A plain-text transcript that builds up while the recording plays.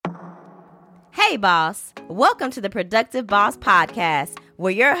Hey, boss. Welcome to the Productive Boss Podcast,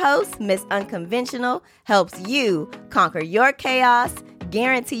 where your host, Miss Unconventional, helps you conquer your chaos,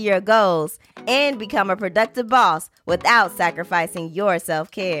 guarantee your goals, and become a productive boss without sacrificing your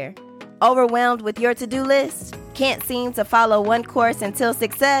self-care. Overwhelmed with your to-do list? Can't seem to follow one course until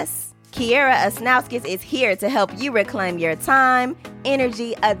success? Kiera Asnauskas is here to help you reclaim your time,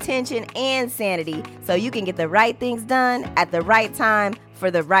 energy, attention, and sanity so you can get the right things done at the right time for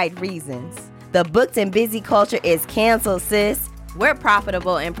the right reasons. The booked and busy culture is canceled, sis. We're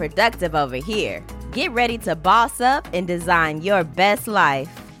profitable and productive over here. Get ready to boss up and design your best life.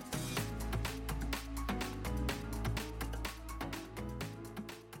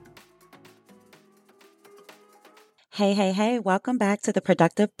 Hey, welcome back to the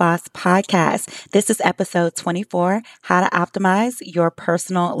Productive Boss Podcast. This is episode 24, How to Optimize Your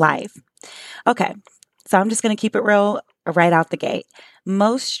Personal Life. Okay, so I'm just going to keep it real right out the gate.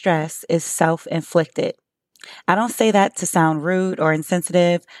 Most stress is self-inflicted. I don't say that to sound rude or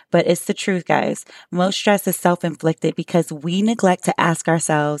insensitive, but it's the truth, guys. Most stress is self-inflicted because we neglect to ask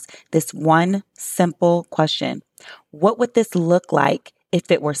ourselves this one simple question. What would this look like if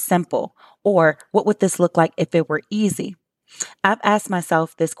it were simple? Or what would this look like if it were easy? I've asked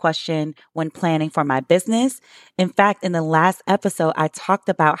myself this question when planning for my business. In fact, in the last episode, I talked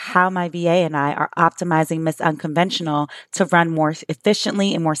about how my VA and I are optimizing Miss Unconventional to run more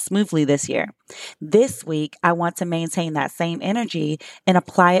efficiently and more smoothly this year. This week, I want to maintain that same energy and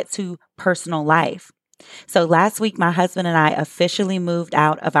apply it to personal life. So last week, my husband and I officially moved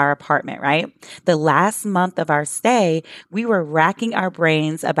out of our apartment, right? The last month of our stay, we were racking our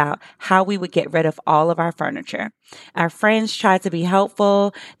brains about how we would get rid of all of our furniture. Our friends tried to be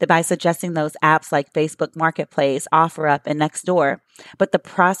helpful by suggesting those apps like Facebook Marketplace, OfferUp, and Nextdoor. But the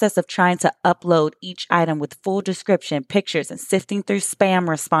process of trying to upload each item with full description, pictures, and sifting through spam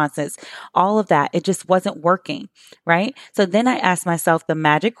responses, all of that, it just wasn't working, right? So then I asked myself the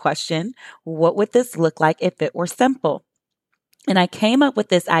magic question, what would this look like if it were simple? And I came up with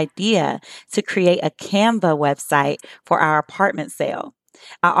this idea to create a Canva website for our apartment sale.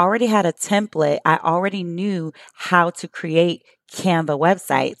 I already had a template. I already knew how to create Canva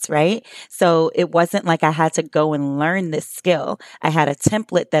websites, right? So it wasn't like I had to go and learn this skill. I had a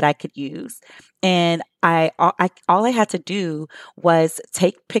template that I could use. And all I had to do was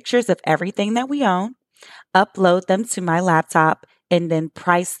take pictures of everything that we own, upload them to my laptop, and then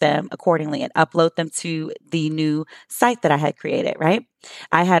price them accordingly and upload them to the new site that I had created, right?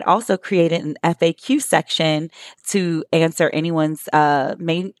 I had also created an FAQ section to answer anyone's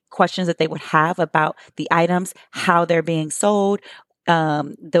main questions that they would have about the items, how they're being sold,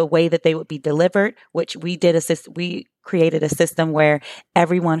 the way that they would be delivered, which we created a system where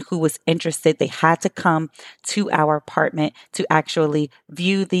everyone who was interested, they had to come to our apartment to actually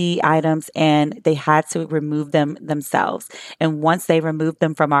view the items and they had to remove them themselves. And once they removed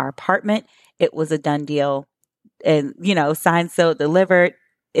them from our apartment, it was a done deal. And, signed, sealed, delivered.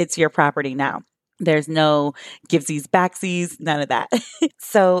 It's your property now. There's no givesies, backsies, none of that.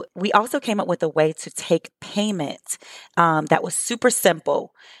 So we also came up with a way to take payment that was super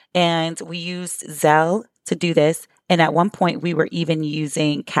simple. And we used Zelle to do this. And at one point, we were even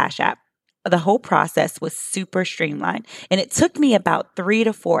using Cash App. The whole process was super streamlined. And it took me about 3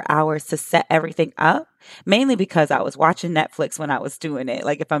 to 4 hours to set everything up, mainly because I was watching Netflix when I was doing it.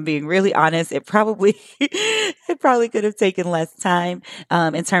 Like, if I'm being really honest, it probably could have taken less time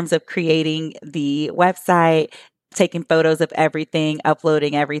in terms of creating the website, taking photos of everything,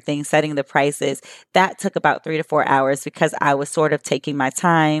 uploading everything, setting the prices. That took about 3 to 4 hours because I was sort of taking my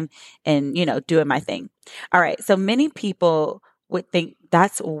time and, doing my thing. All right. So many people would think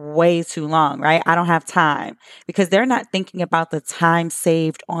that's way too long, right? I don't have time because they're not thinking about the time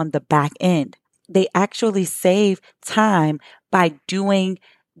saved on the back end. They actually save time by doing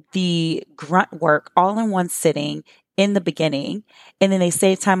the grunt work all in one sitting in the beginning, and then they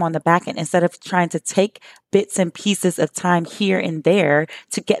save time on the back end instead of trying to take bits and pieces of time here and there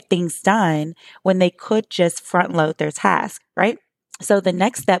to get things done when they could just front load their task, right? So the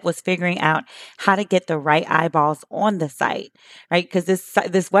next step was figuring out how to get the right eyeballs on the site, right? Because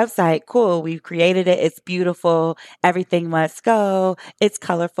this website, cool, we've created it. It's beautiful. Everything must go. It's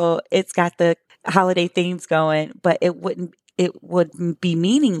colorful. It's got the holiday themes going, but it would be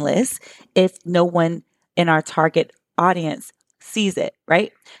meaningless if no one in our target audience sees it,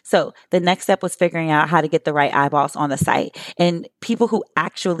 right? So the next step was figuring out how to get the right eyeballs on the site and people who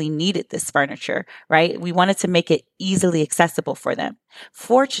actually needed this furniture, right? We wanted to make it easily accessible for them.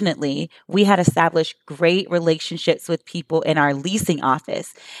 Fortunately, we had established great relationships with people in our leasing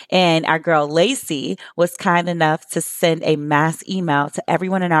office. And our girl Lacey was kind enough to send a mass email to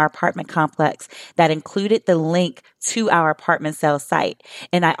everyone in our apartment complex that included the link to our apartment sales site.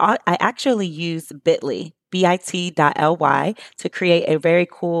 And I actually used bit.ly to create a very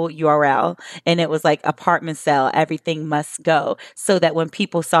cool URL. And it was like apartment sale, everything must go. So that when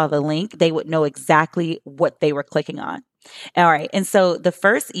people saw the link, they would know exactly what they were clicking on. All right. And so the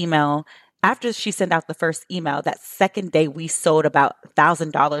first email, after she sent out the first email, that second day, we sold about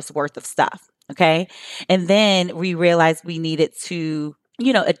 $1,000 worth of stuff. Okay. And then we realized we needed to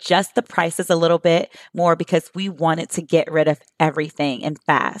adjust the prices a little bit more because we wanted to get rid of everything and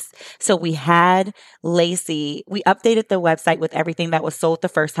fast. So we had Lacey, we updated the website with everything that was sold the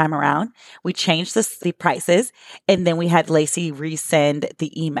first time around. We changed the prices, and then we had Lacey resend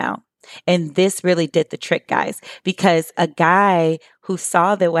the email. And this really did the trick, guys, because a guy who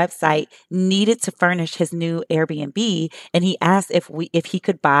saw the website needed to furnish his new Airbnb, and he asked if he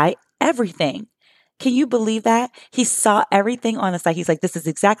could buy everything. Can you believe that? He saw everything on the site. He's like, this is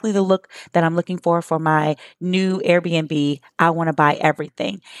exactly the look that I'm looking for my new Airbnb. I want to buy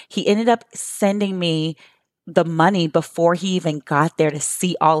everything. He ended up sending me the money before he even got there to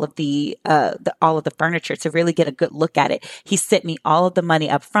see all of the furniture, to really get a good look at it. He sent me all of the money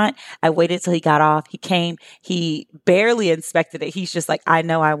up front. I waited till he got off. He came, he barely inspected it. He's just like, I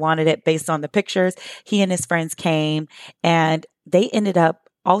know I wanted it based on the pictures. He and his friends came, and they ended up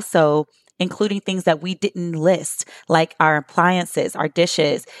also including things that we didn't list, like our appliances, our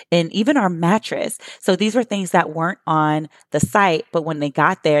dishes, and even our mattress. So these were things that weren't on the site, but when they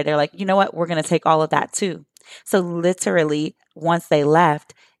got there, they're like, you know what? We're going to take all of that too. So literally, once they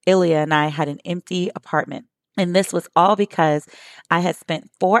left, Ilya and I had an empty apartment. And this was all because I had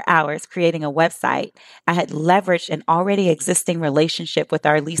spent 4 hours creating a website. I had leveraged an already existing relationship with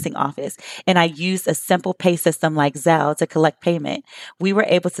our leasing office, and I used a simple pay system like Zelle to collect payment. We were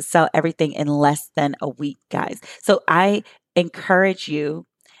able to sell everything in less than a week, guys. So I encourage you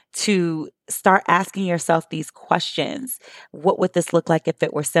to start asking yourself these questions. What would this look like if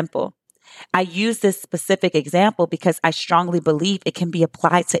it were simple? I use this specific example because I strongly believe it can be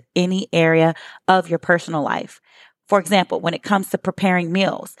applied to any area of your personal life. For example, when it comes to preparing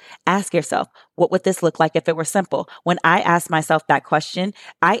meals, ask yourself, what would this look like if it were simple? When I asked myself that question,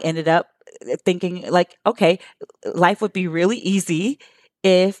 I ended up thinking like, okay, life would be really easy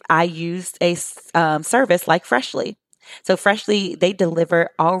if I used a service like Freshly. So Freshly, they deliver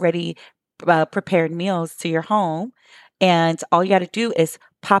already prepared meals to your home. And all you got to do is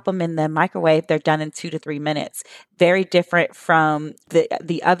pop them in the microwave. They're done in 2 to 3 minutes. Very different from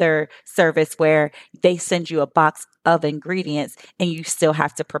the other service where they send you a box of ingredients and you still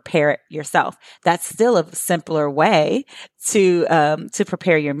have to prepare it yourself. That's still a simpler way to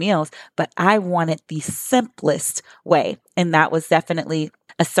prepare your meals, but I wanted the simplest way, and that was definitely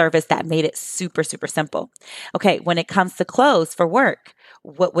a service that made it super, super simple. Okay, when it comes to clothes for work,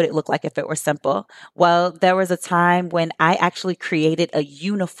 what would it look like if it were simple? Well, there was a time when I actually created a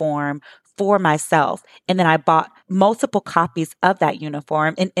uniform for myself, and then I bought multiple copies of that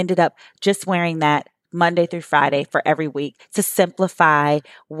uniform and ended up just wearing that Monday through Friday for every week to simplify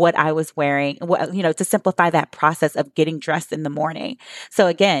what I was wearing, to simplify that process of getting dressed in the morning. So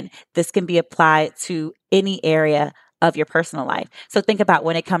again, this can be applied to any area of your personal life. So think about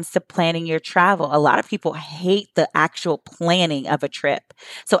when it comes to planning your travel. A lot of people hate the actual planning of a trip.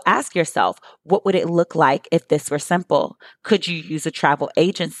 So ask yourself, what would it look like if this were simple? Could you use a travel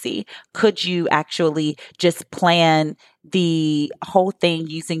agency? Could you actually just plan the whole thing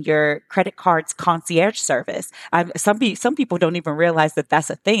using your credit card's concierge service? Some people don't even realize that that's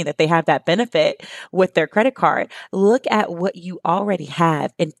a thing, that they have that benefit with their credit card. Look at what you already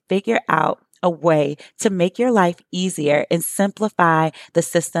have and figure out a way to make your life easier and simplify the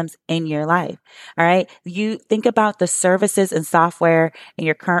systems in your life. All right. You think about the services and software in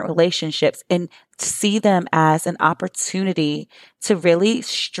your current relationships and see them as an opportunity to really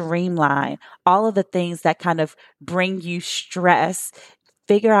streamline all of the things that kind of bring you stress.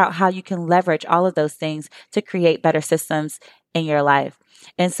 Figure out how you can leverage all of those things to create better systems in your life.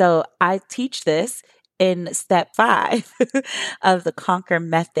 And so I teach this in step 5 of the Conquer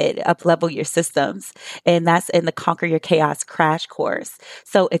method, up-level your systems. And that's in the Conquer Your Chaos crash course.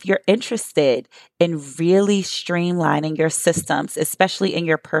 So if you're interested in really streamlining your systems, especially in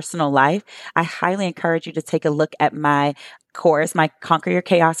your personal life, I highly encourage you to take a look at my course, my Conquer Your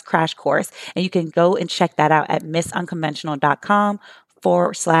Chaos crash course. And you can go and check that out at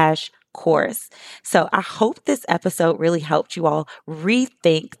missunconventional.com/course. So I hope this episode really helped you all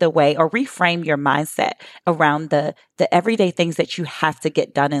rethink the way or reframe your mindset around the everyday things that you have to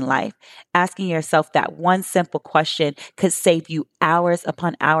get done in life. Asking yourself that one simple question could save you hours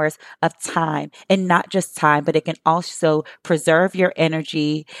upon hours of time, and not just time, but it can also preserve your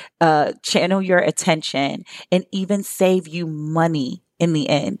energy, channel your attention, and even save you money in the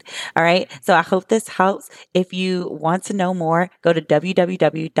end. All right. So I hope this helps. If you want to know more, go to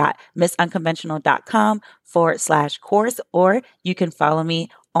www.missunconventional.com/course, or you can follow me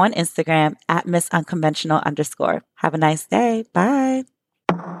on Instagram at missunconventional_. Have a nice day. Bye.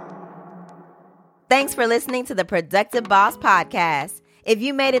 Thanks for listening to the Productive Boss Podcast. If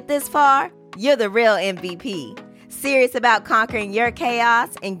you made it this far, you're the real MVP. Serious about conquering your chaos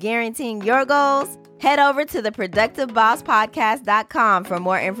and guaranteeing your goals? Head over to theproductivebosspodcast.com for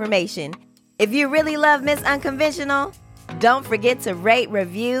more information. If you really love Miss Unconventional, don't forget to rate,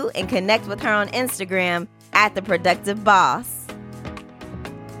 review, and connect with her on Instagram at The Productive Boss.